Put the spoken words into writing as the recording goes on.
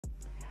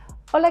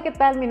Hola, ¿qué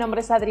tal? Mi nombre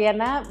es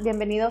Adriana,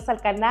 bienvenidos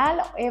al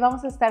canal.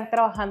 Vamos a estar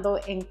trabajando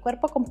en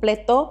cuerpo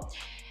completo,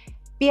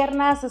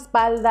 piernas,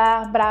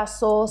 espalda,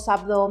 brazos,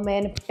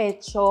 abdomen,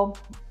 pecho,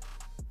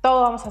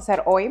 todo vamos a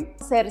hacer hoy.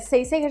 Vamos a hacer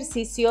 6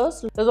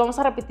 ejercicios, los vamos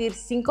a repetir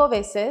 5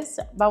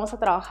 veces, vamos a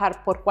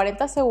trabajar por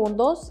 40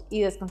 segundos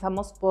y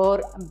descansamos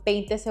por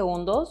 20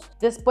 segundos.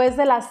 Después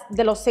de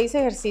los 6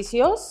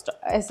 ejercicios,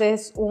 esa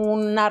es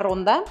una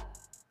ronda.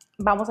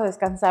 Vamos a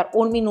descansar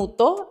 1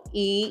 minuto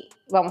y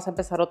vamos a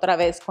empezar otra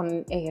vez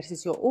con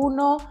ejercicio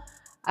 1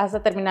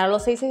 hasta terminar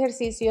los 6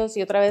 ejercicios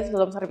y otra vez los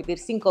vamos a repetir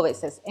 5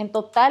 veces. En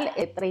total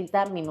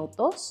 30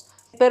 minutos.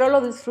 Espero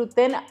lo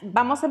disfruten.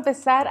 Vamos a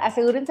empezar.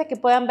 Asegúrense que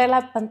puedan ver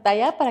la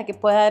pantalla para que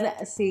puedan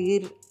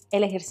seguir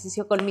el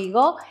ejercicio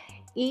conmigo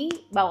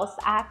y vamos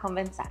a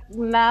comenzar.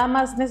 Nada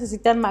más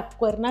necesitan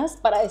mancuernas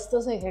para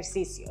estos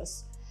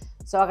ejercicios.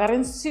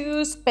 Agarren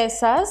sus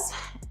pesas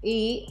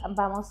y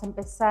vamos a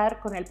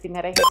empezar con el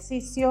primer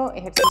ejercicio,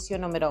 ejercicio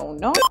número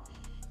 1.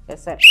 Va a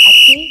ser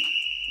aquí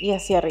y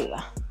hacia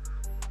arriba.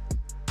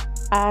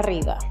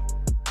 Arriba.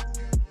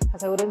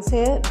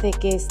 Asegúrense de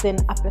que estén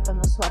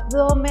apretando su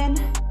abdomen,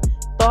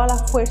 toda la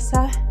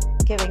fuerza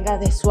que venga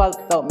de su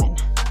abdomen.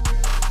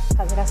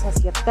 Caderas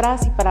hacia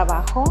atrás y para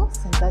abajo,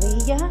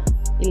 sentadilla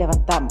y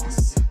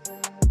levantamos.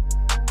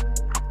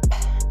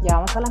 Ya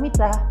vamos a la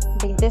mitad,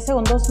 20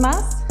 segundos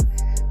más.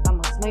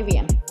 Vamos, muy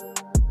bien.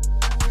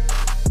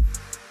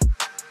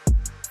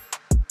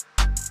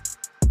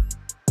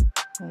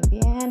 Muy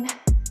bien.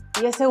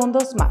 10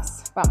 segundos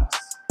más. Vamos.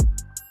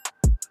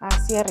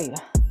 Hacia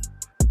arriba.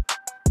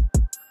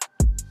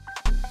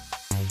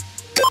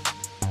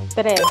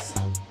 3,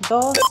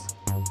 2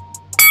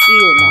 y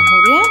 1.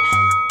 Muy bien.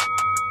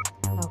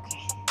 Ok.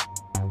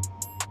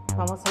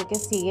 Vamos al que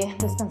sigue.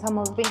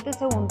 Descansamos 20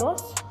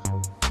 segundos.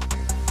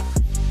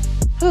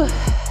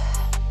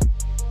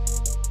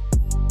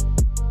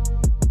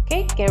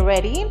 Ok, get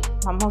ready.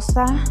 Vamos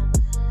a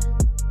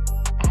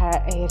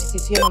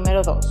ejercicio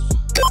número 2.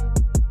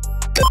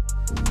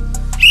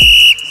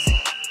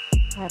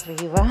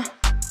 Arriba.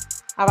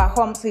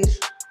 Abajo vamos a ir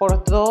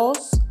por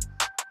 2.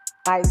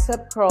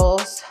 Bicep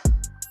curls.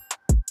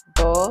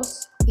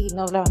 2 y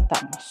nos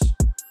levantamos.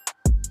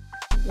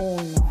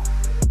 1,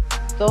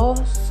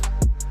 2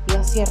 y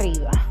hacia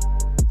arriba.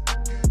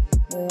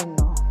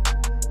 1,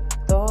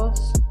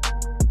 2,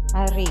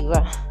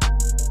 arriba.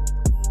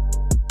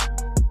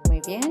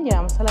 Muy bien,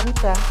 llegamos a la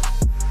mitad.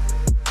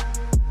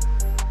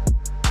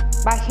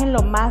 Bajen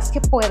lo más que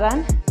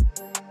puedan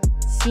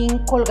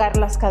sin colgar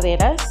las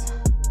caderas,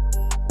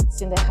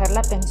 sin dejar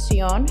la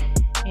tensión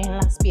en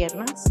las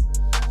piernas.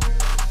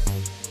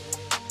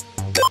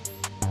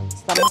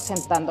 Estamos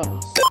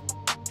sentándonos.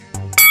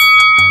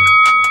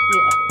 Y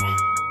arriba.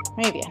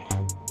 Muy bien.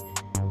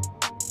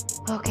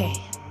 Ok.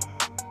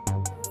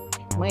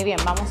 Muy bien,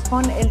 vamos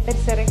con el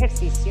tercer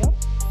ejercicio.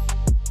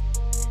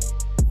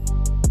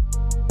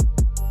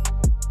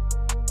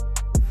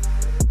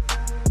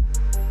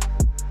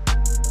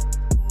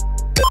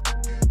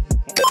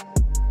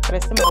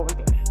 Préstame a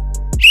voltear.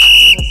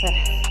 Vamos a hacer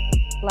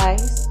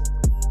flies.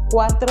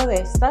 4 de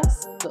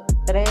estas.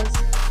 3,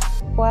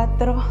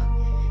 4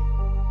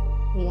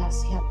 y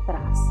hacia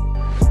atrás.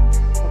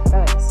 Otra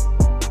vez.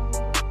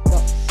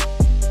 2,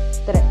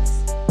 3,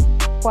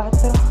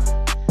 4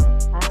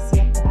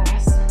 hacia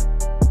atrás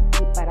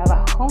y para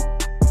abajo.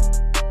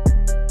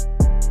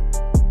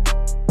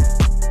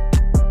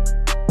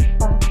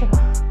 4,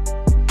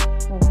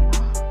 1,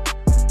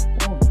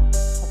 1.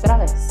 Otra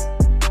vez.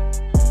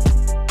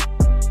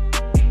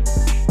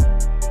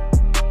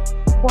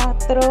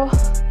 4,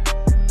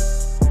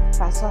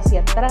 paso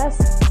hacia atrás,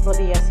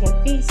 rodilla hacia el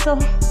piso,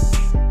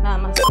 nada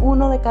más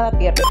 1 de cada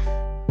pierna.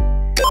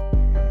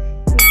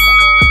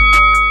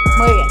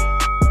 Muy bien.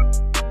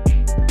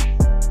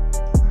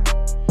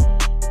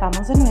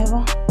 Vamos de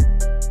nuevo.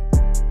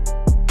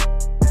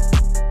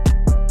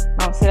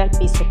 Vamos a ir al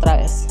piso otra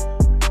vez.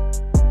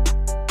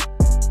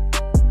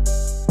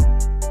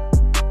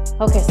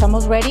 Ok,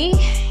 estamos ready.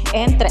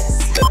 En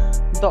 3,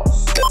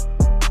 2,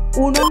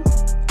 1,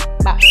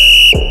 va.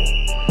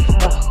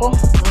 Abajo,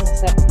 vamos a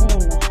hacer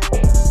 1.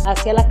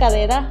 Hacia la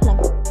cadera,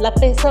 la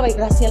pesa va a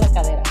ir hacia la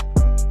cadera.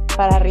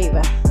 Para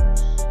arriba,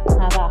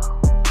 abajo.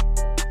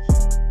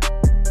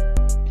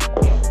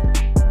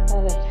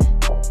 Cadera,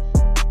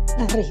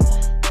 arriba.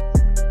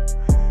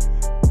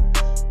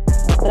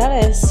 Otra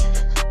vez.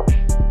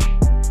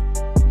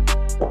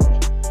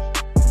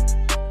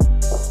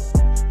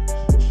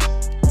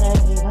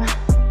 Arriba.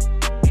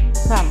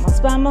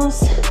 Vamos,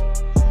 vamos.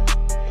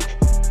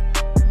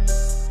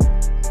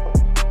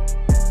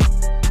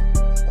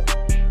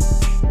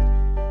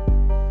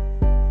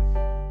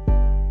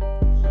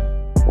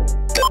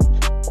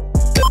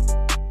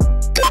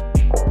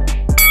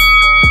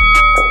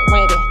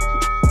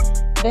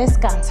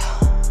 Descanso.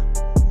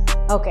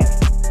 Ok.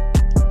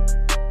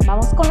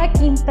 Vamos con la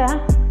quinto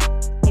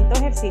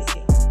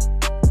ejercicio.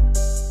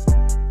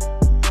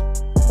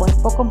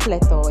 Cuerpo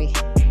completo hoy.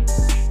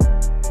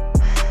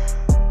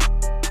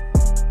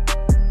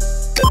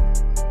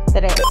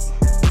 3,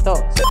 2,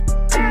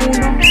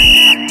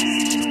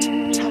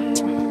 1.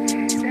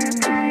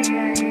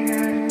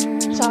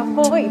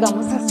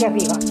 hacia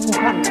arriba,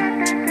 empujando.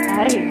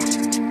 Arriba,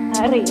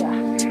 arriba.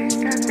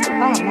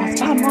 Vamos,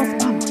 vamos,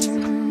 vamos.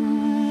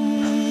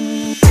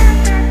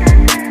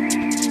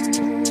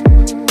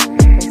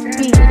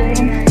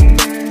 Respiren.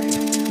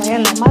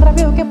 Vayan lo más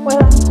rápido que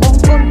puedan con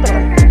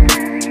control.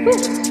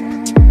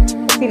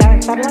 Sin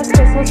aventar las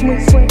pesas muy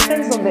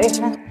fuertes donde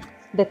dejan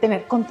de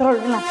tener control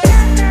en la pesa.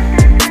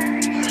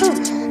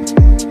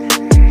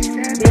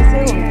 10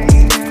 segundos.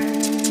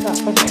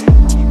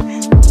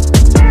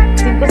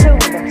 5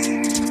 segundos.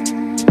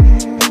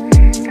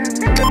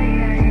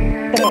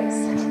 3,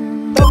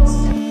 2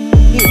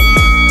 y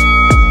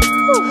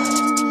 1.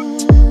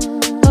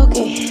 Ok,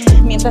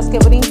 mientras que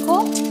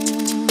brinco,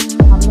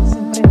 hablo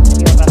siempre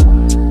medio raro.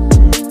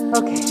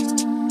 Ok,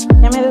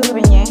 ya me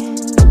desgreñé.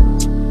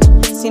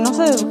 Si no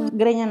se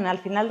desgreñan al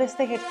final de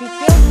este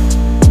ejercicio,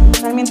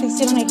 realmente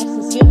hicieron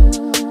ejercicio.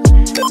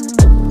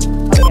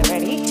 Ok,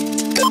 ready.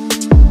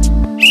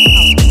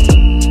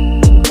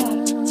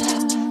 Vamos.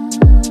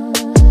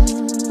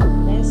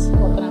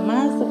 Otra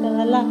más de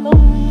cada lado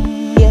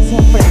y hacia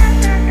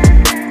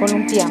enfrente.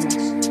 Columpiamos.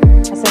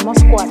 Hacemos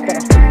 4.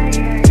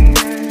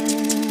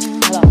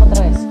 Abajo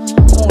otra vez. 1,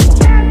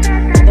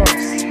 2,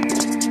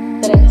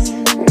 3,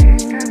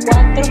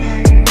 4.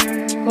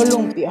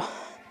 Columpio.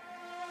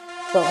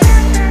 2,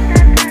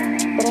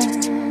 3,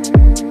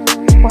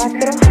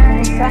 4.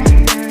 Vamos a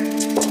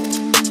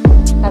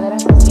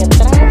caderas hacia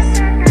atrás.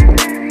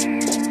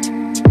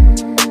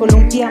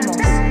 Columpiamos.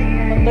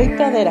 Cuando doy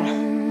cadera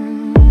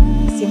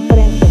hacia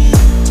enfrente.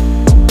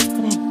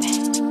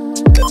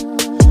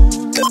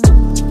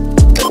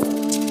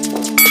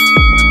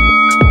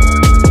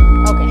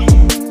 Ok.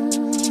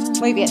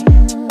 Muy bien.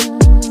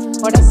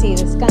 Ahora sí,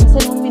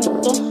 descansen un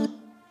minuto.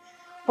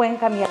 Pueden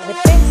cambiar de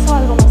peso,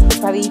 algo más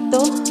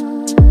pesadito.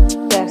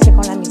 Quedarse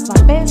con la misma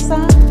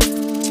pesa.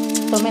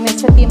 Tomen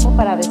este tiempo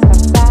para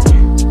descansar,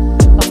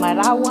 tomar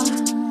agua,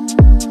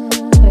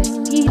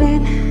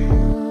 respiren.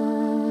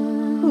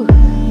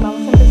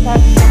 Vamos a empezar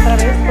otra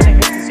vez con el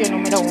ejercicio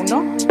número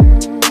 1.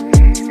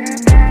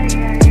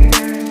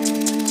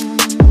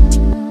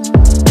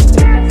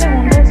 30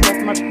 segundos y a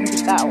tomar un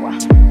poquito de agua.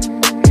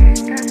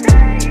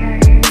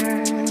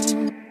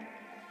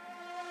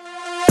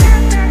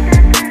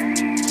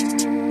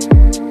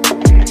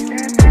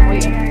 Muy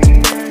bien.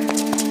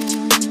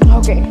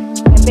 Ok,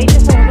 en 20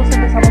 segundos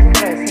empezamos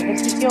otra vez.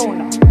 Ejercicio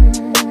 1.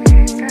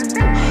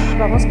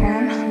 Vamos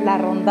con la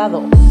ronda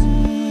 2.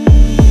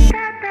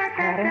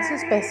 Agarren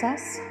sus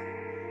pesas.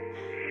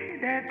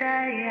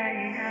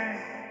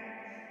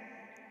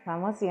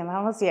 Vamos bien,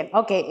 vamos bien.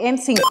 Ok, en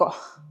 5,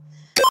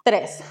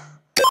 3,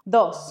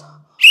 2.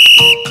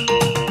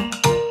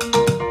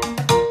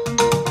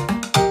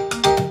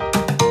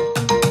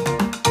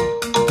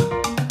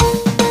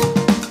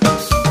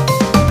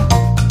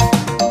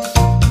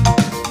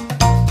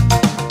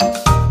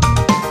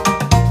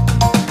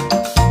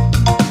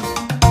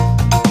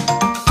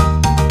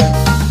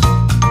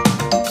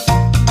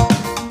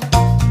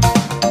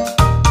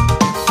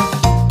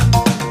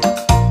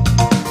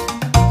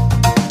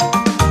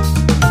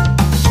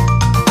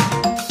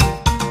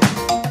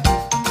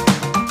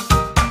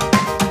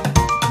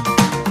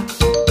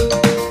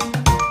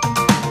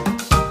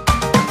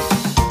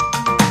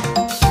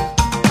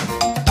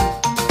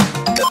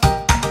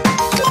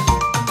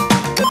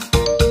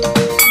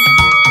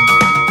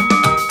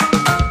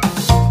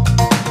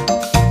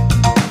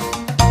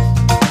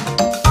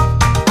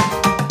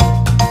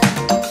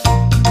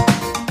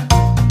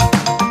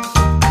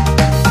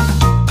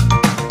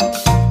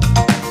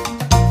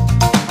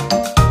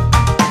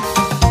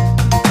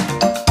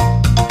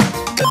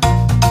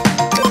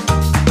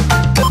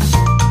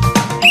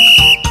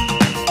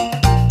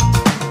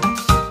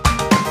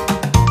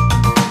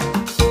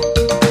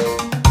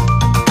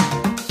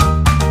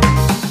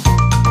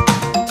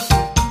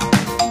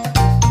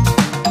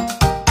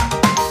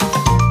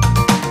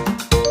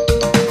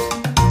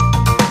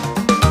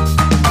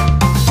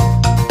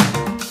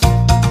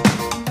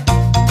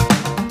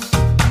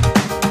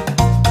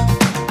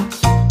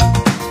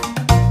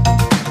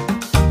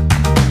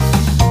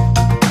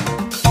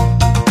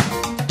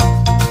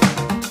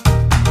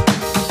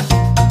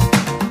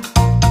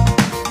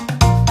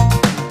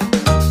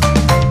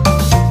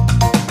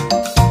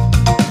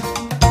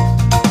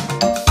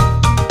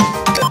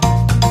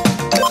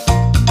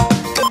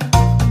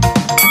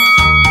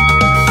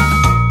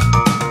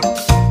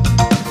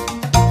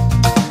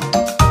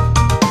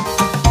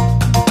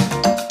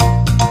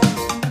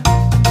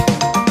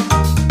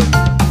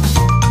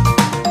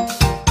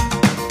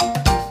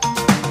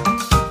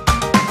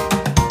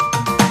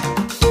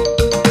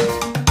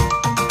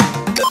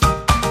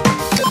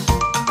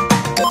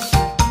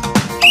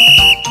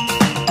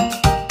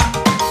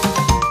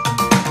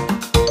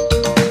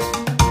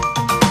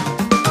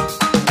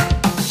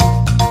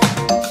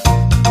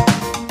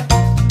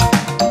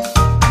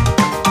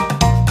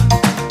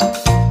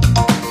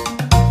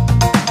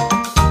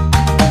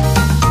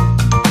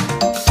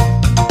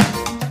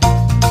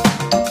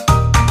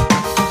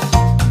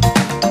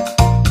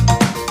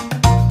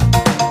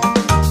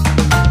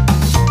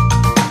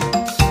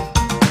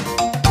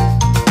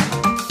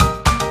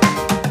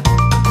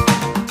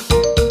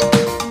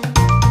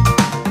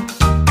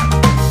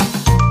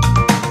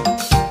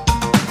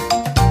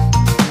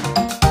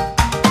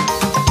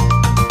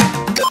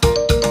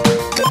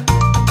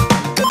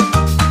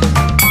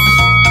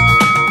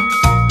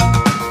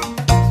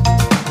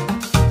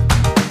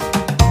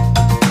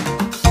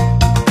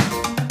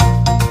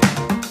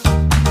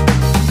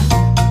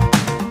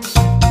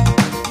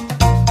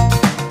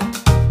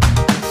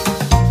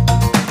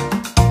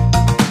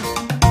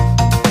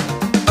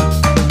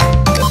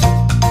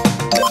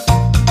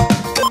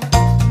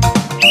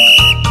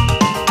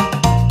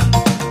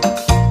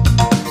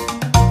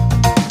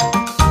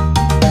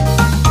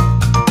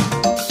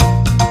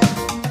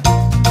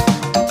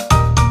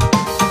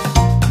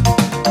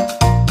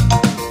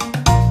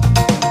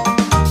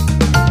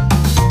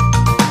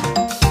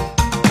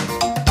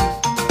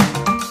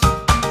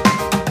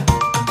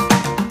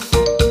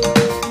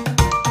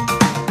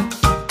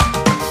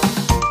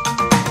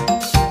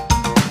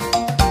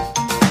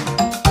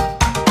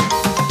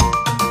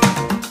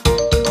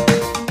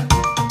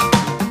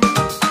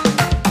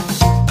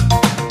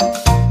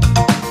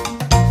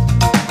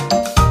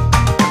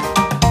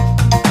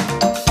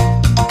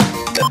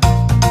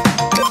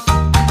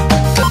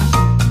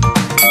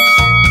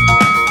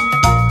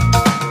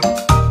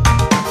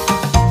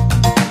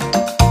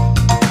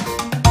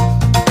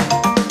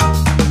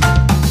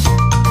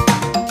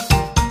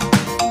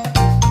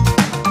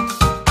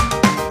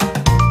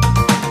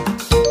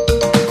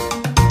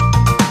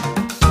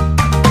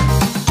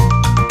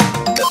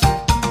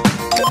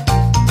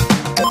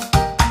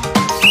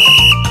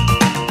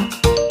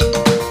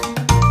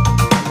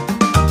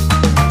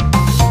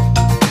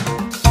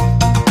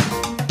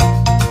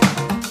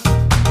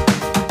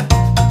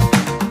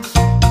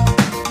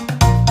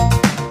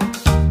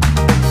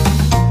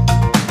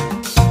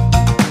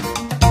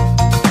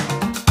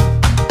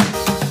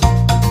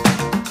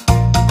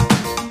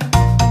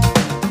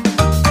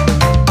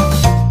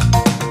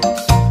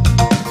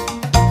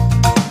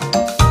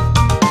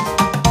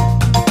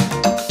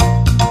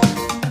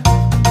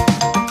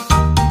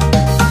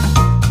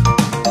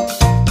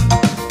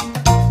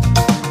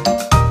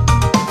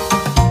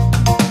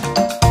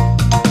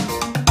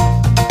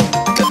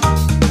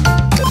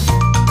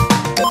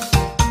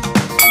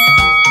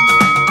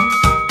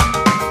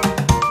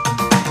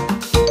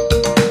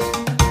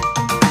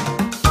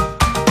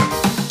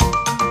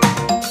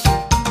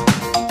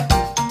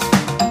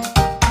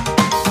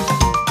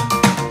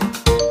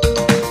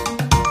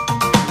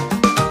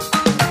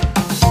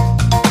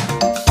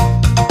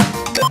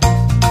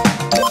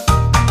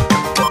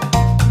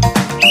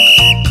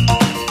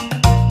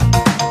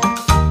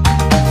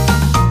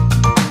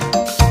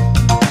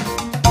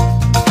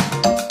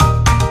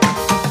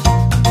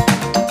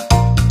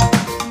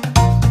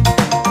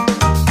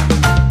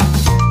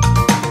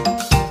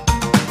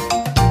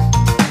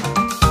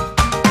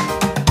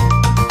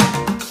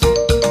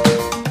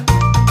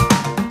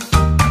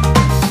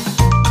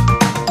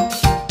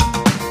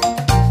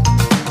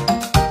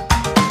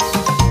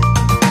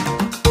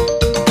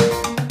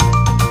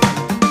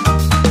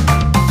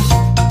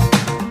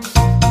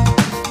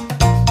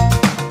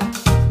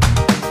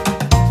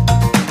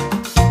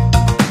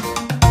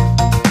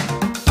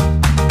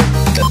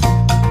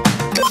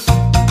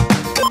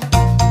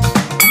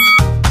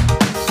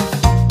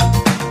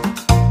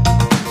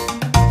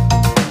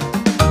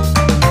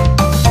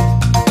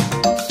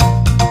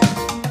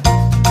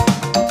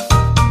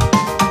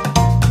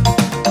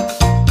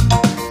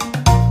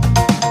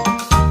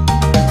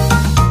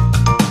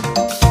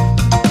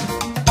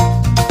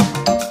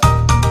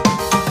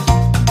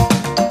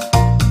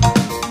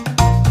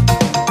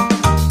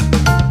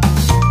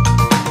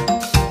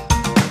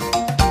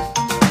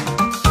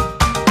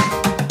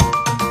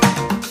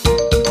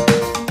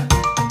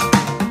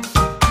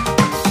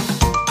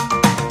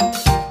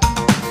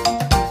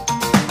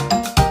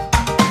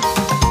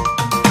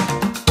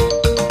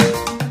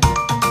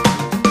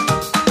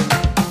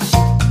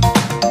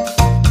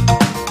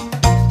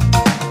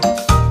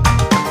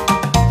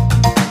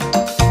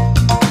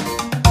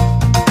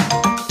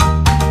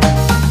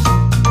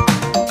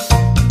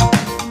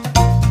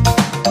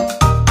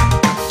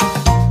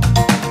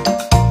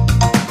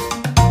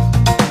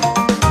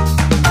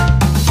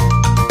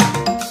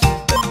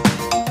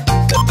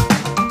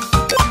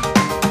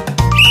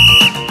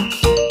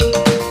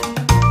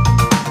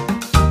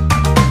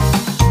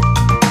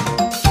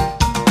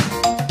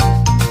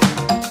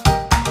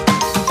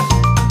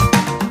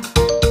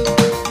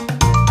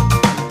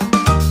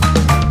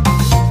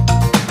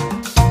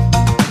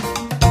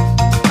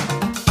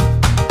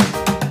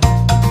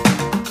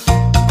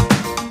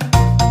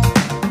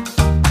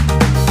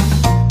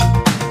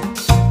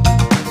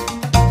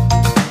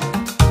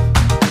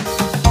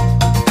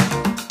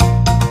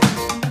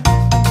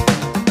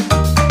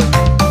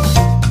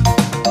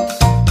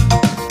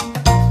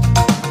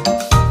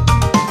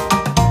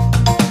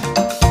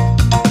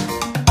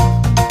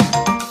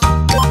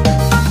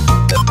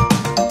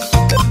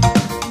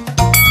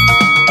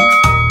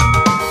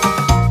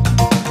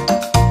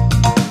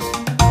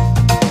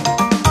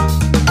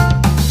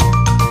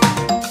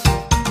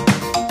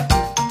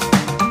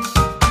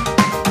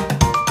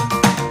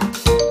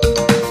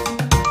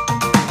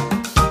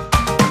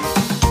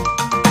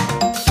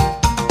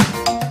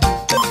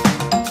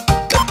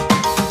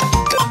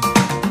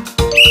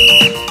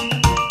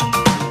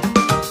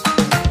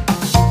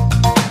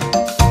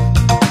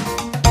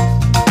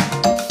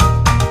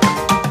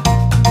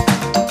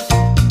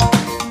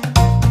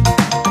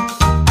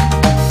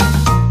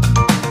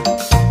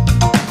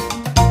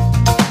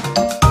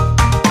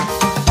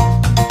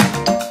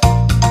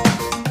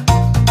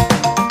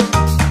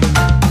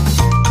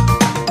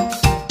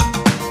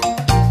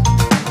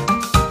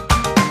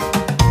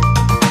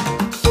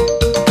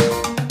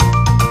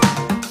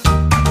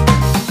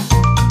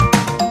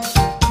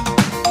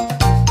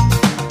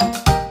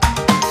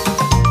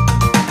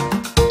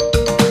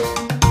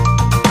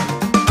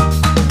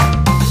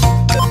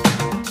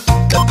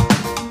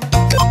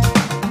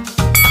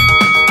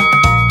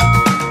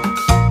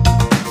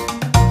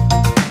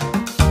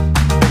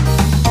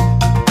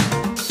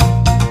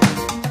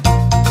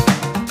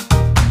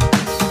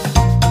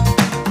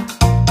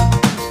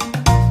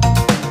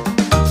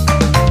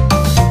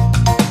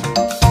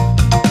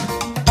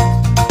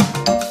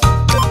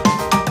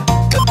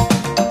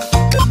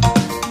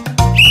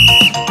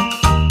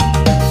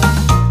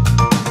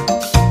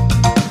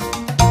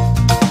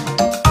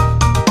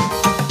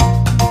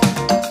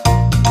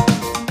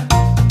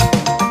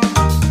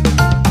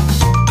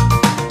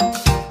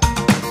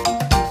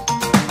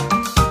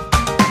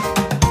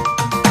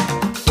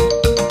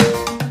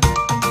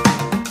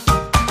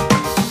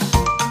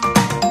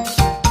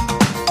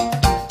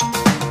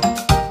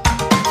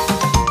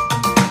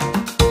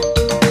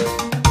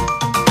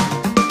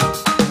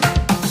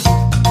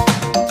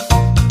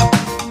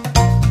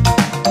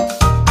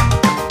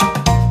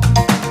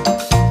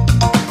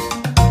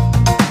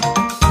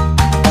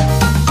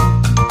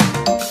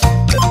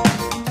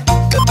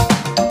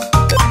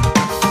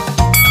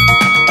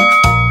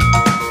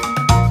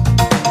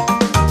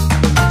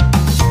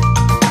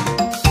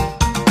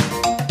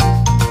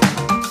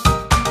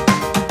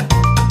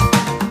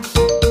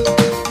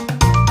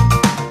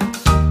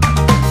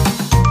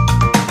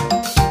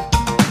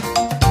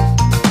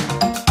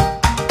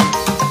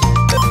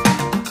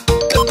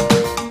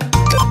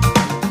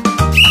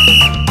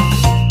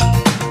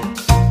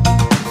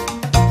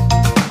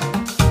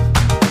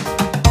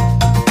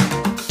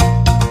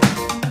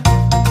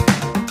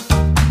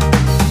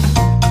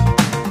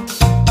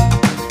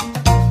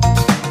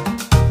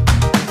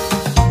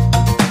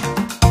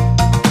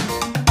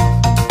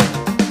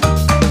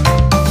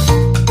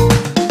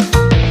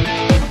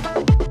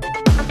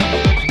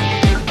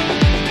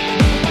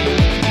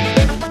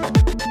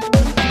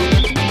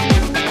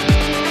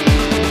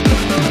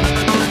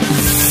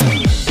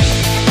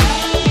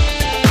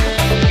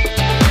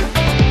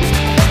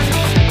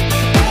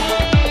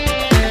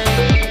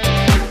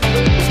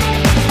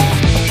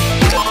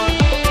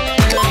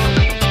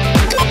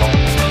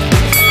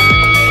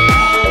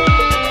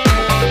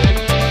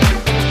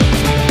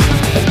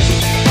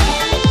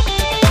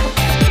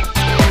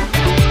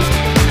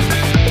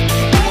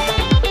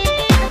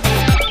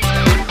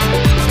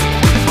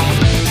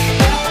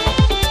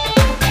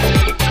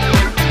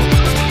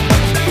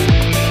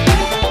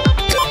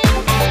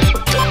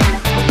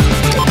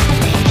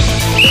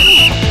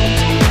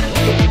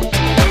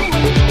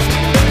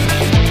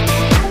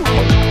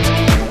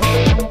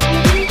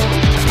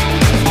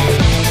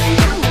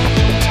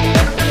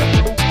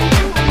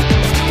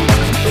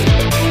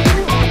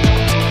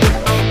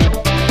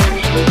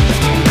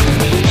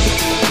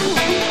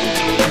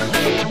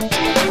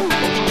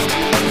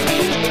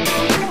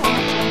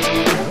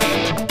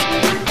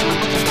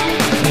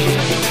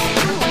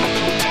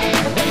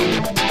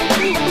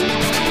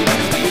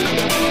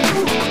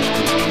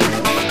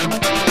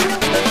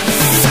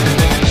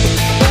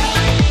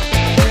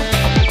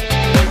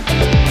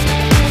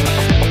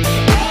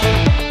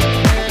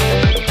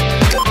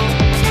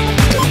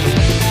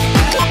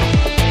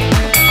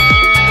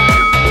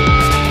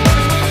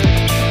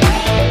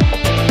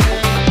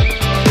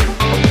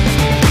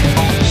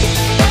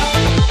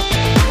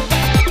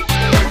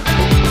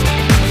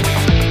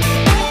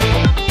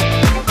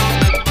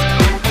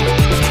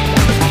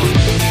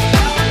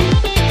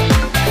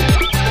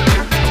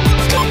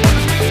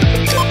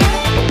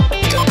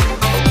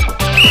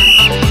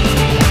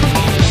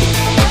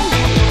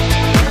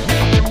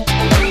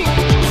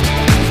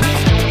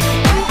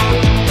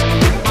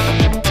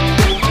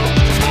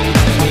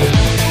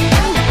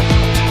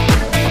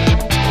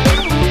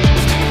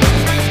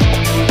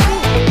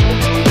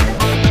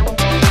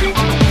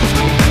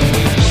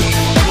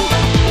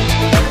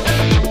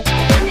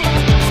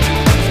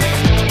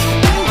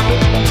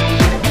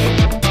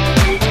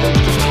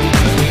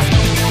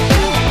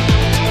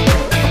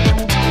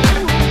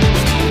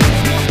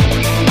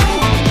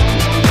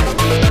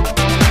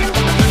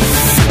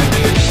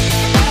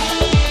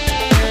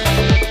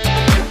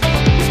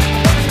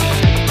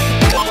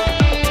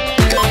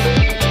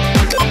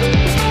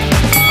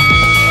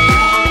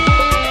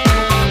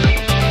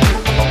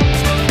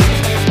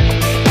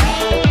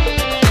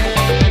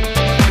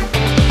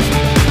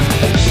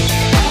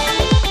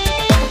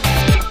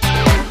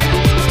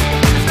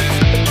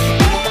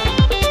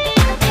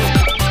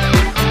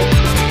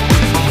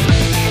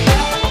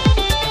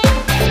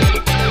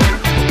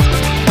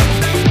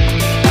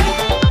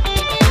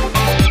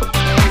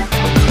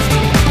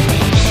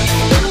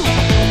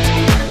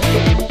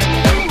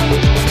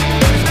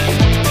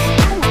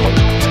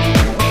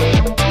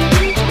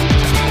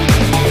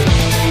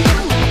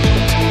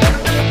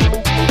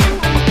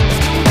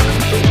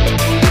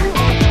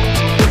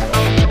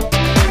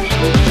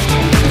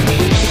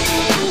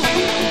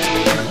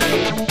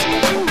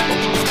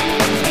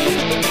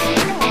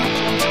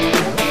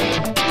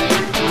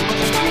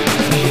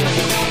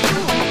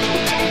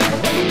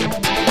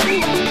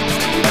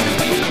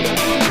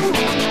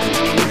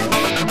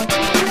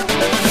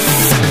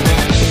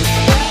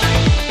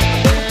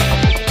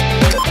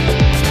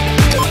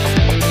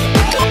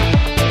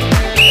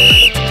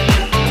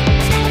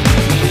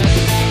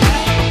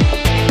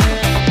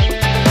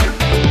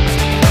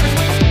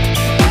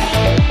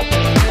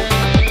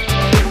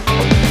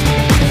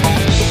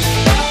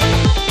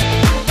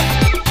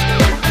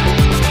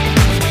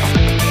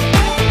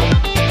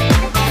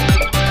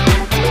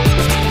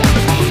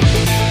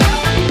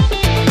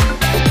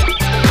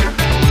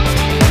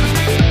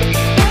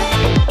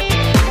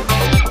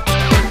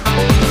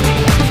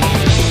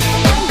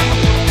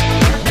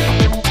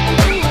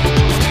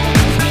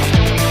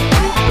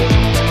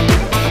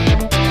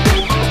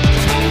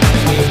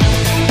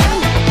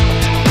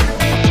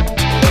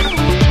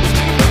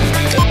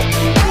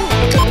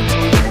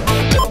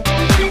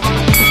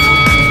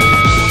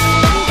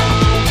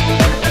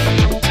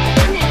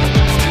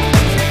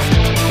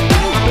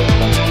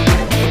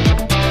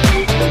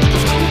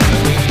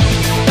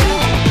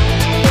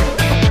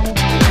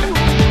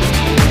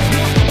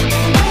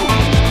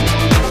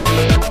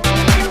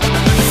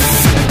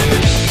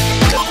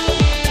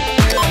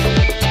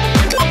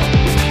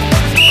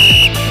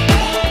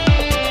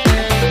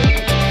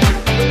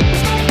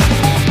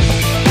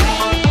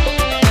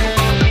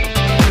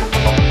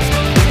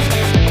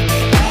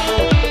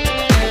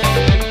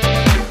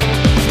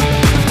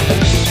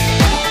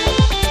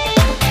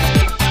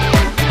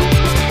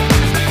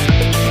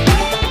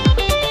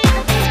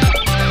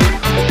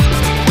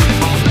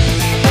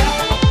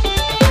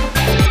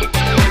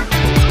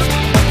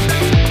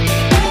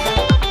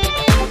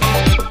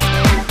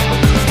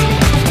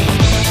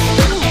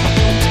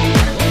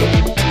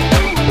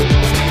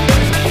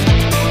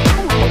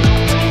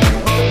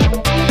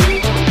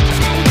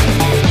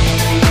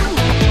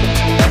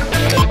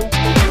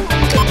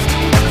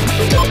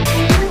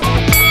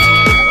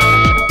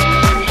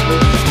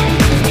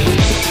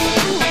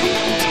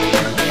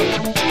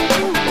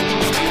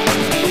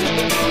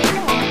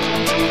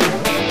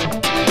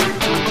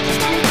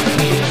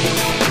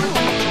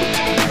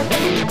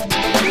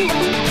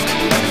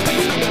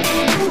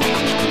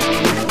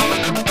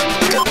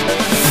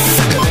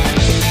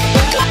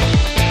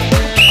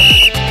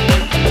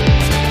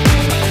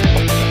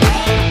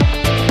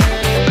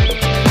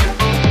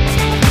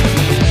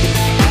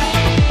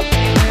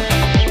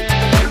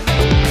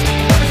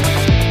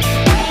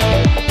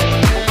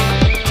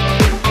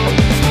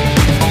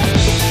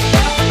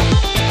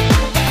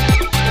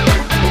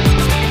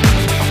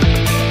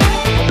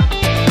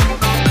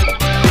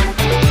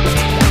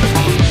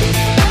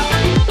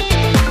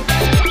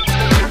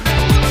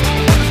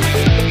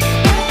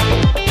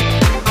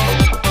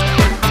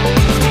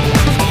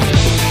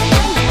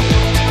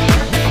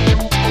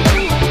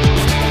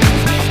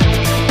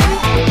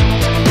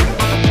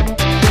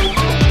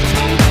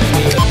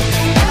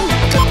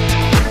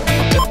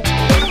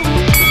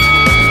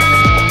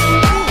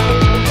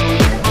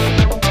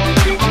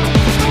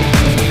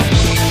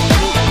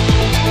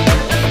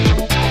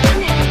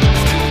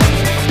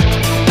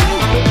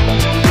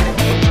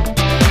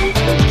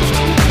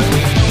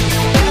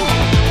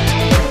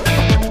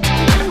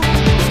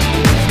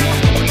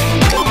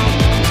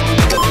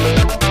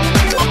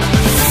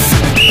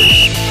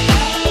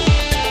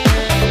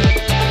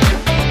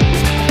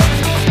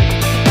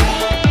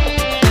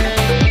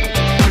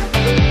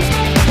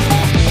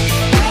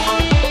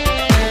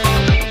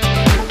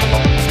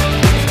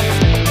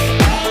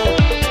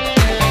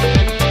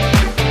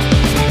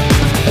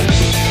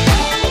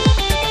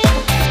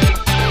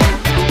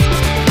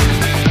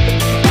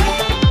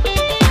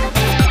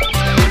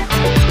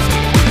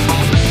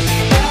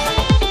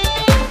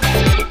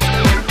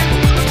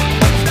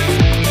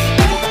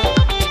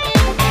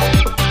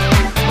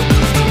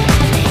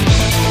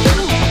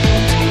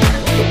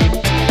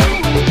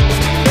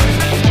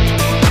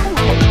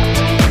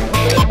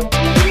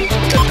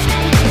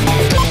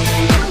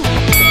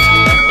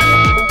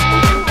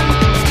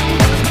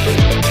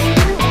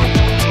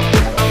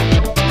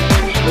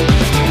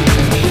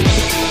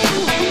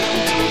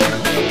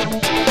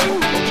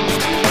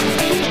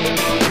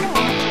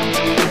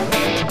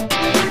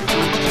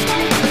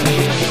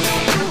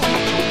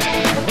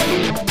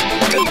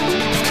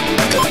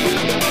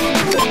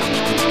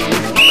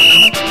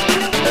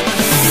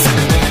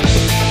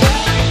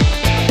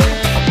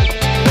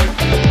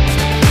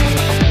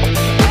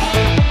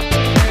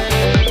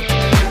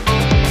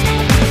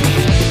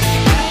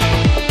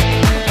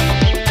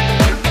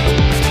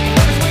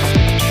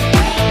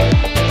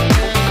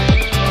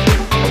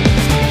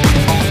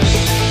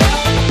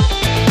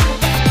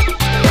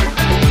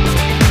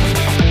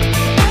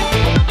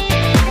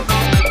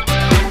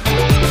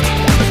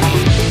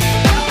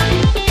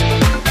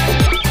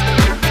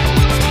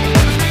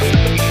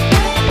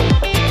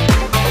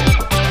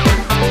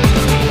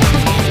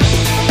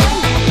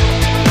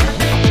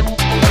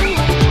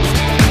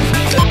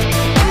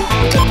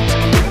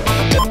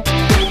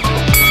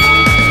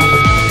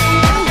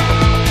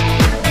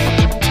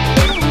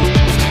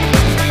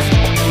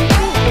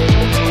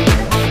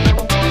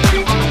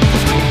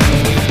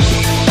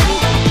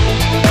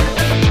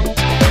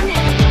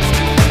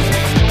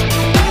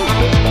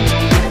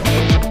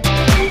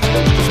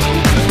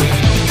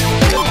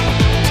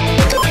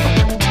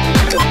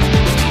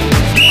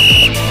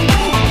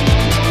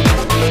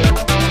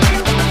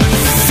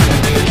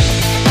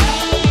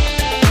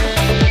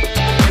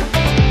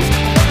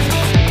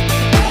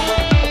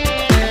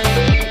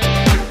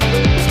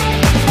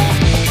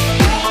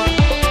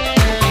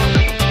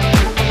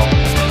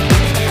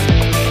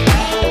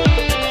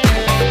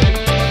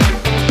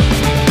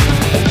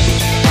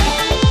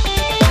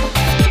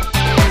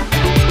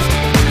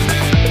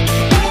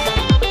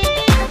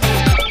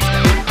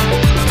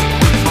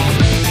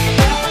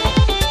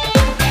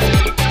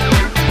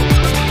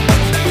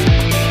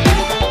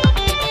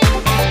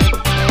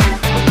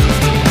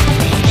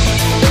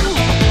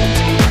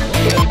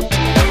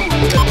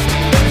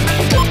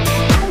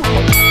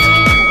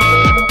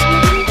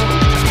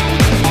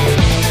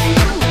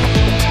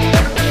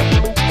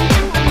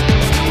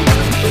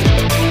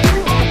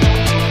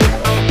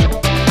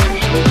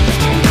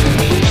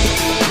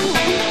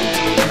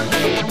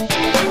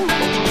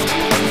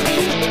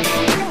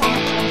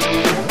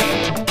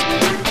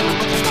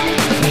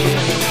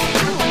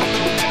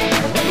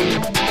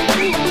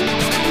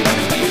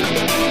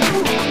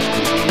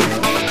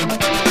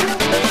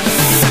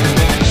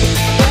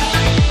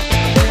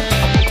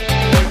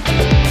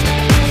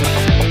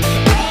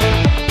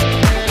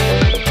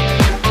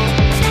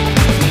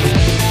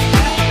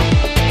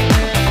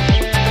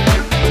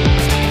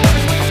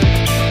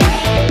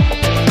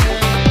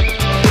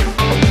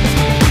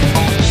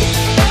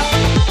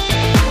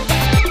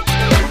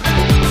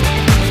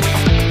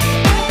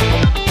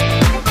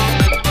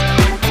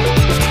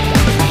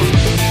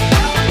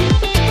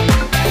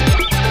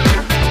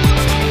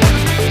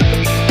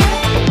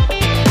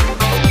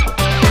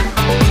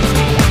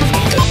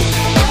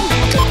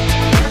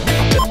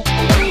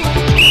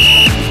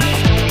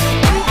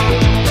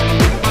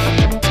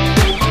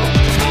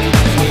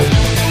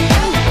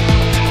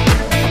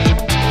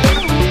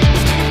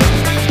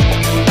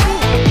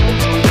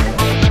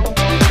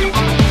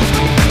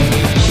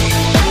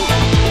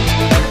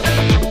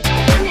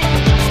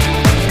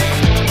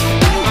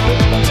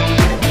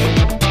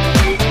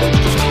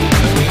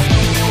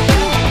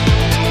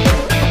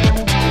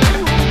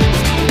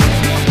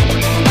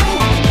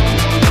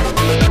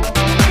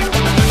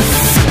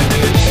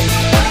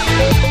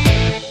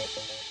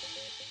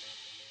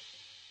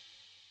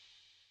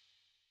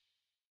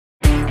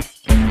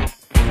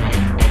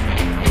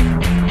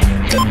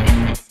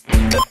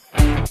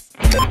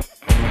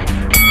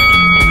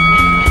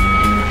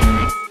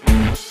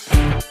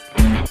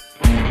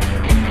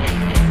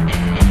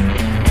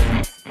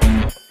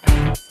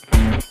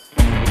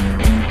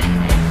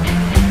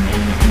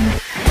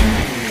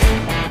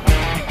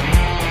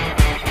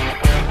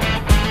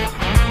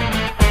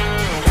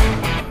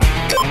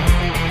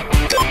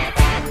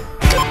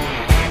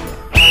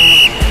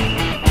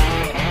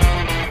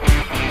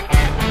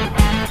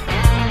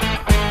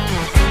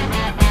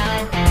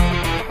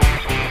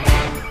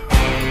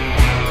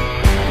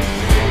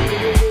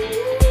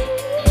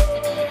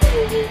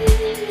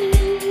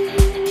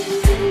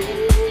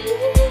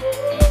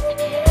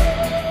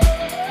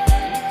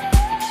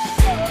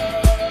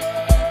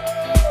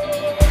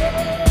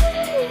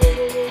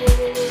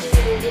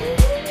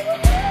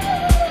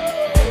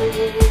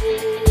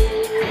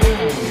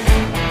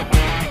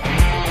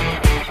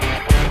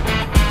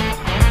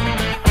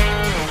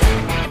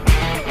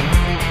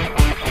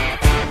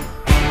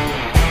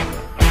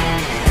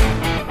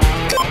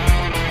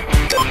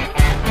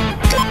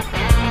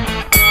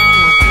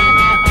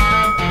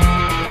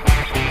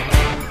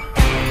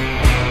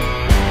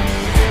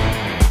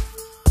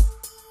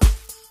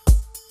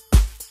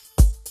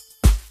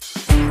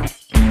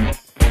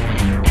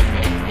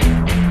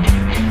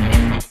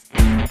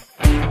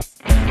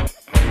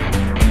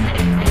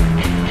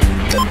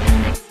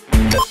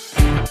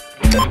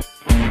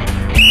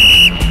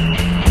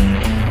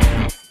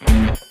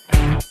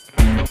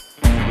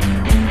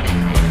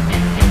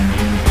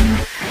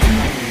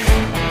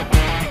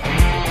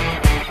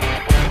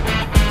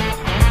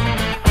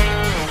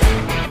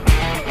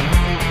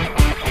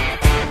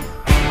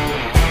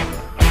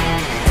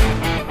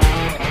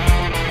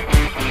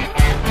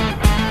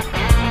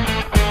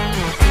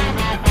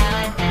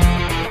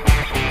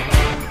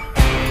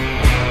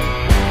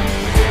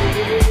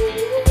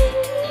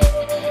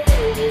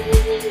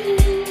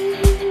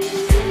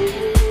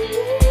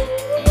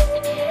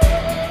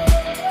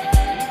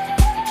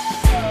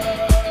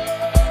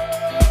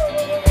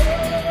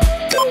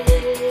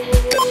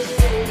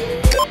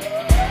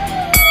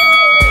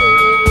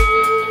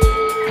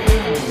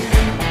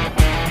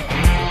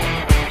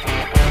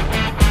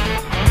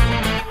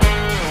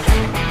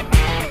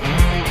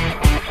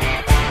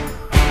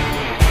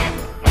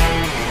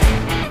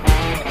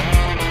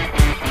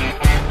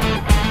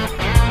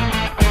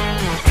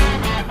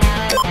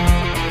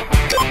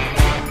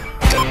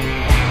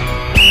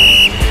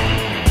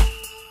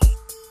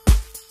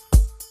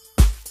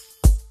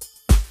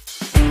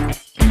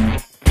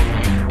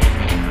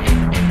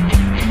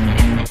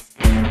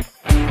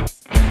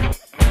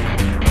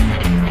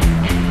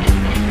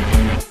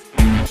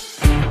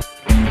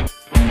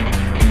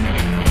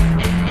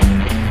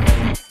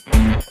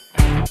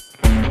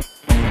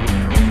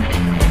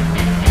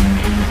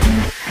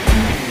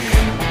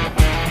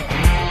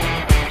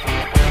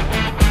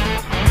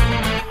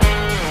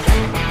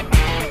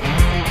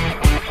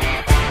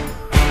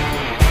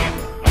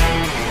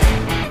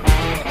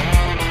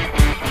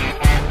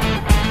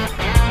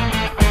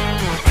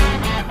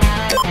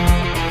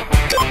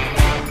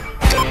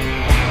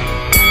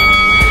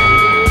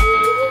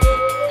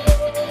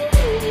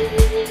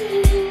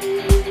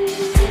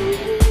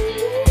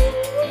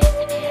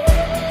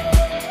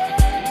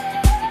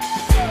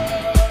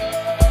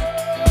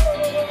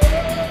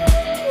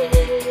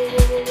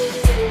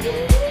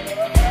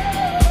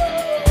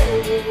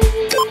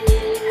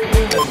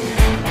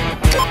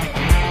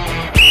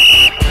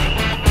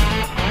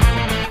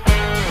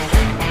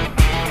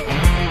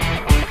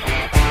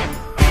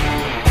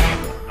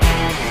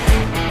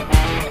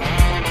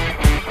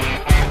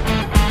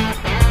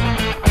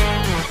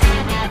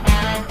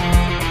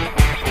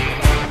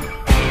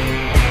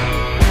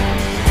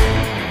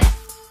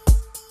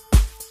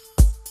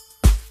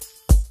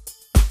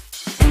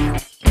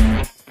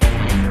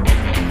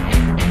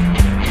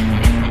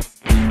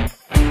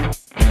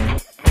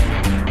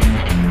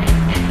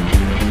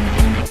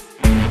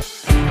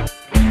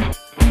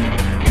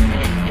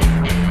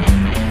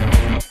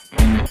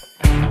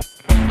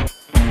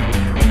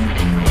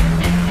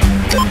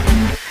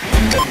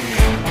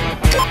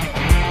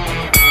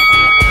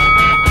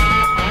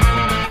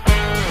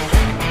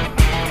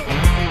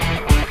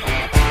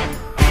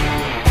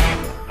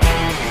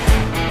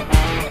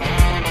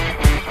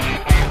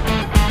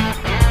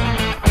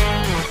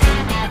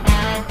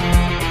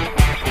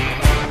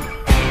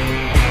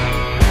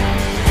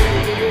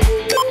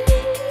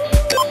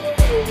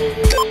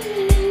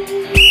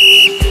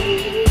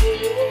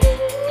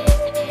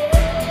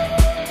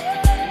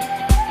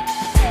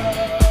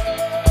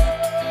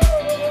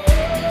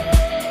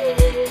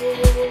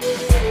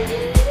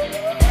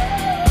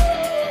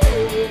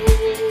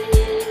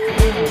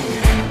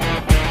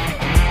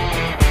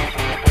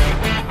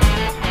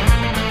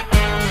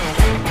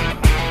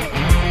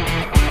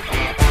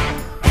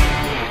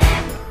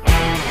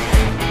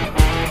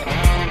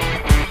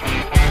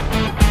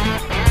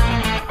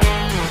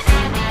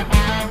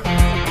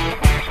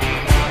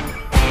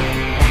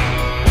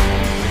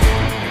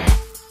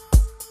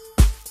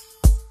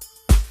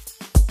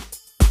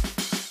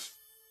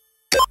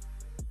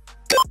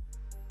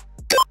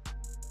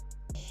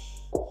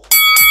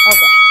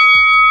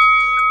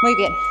 Muy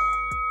bien.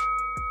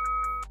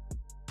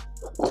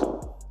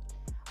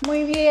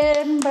 Muy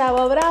bien,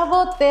 bravo,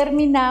 bravo,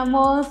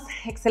 terminamos.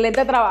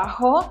 Excelente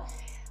trabajo.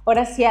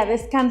 Ahora sí, a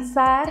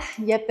descansar.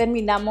 Ya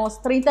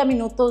terminamos 30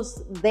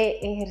 minutos de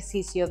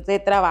ejercicio, de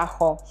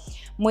trabajo.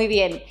 Muy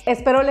bien,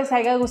 espero les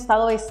haya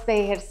gustado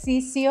este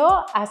ejercicio,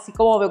 así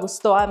como me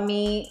gustó a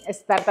mí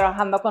estar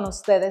trabajando con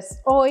ustedes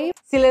hoy.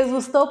 Si les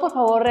gustó, por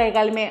favor,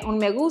 regálenme un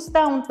me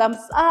gusta, un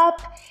thumbs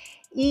up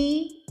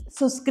y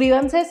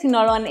suscríbanse si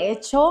no lo han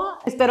hecho.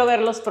 Espero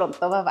verlos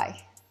pronto. Bye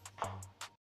bye.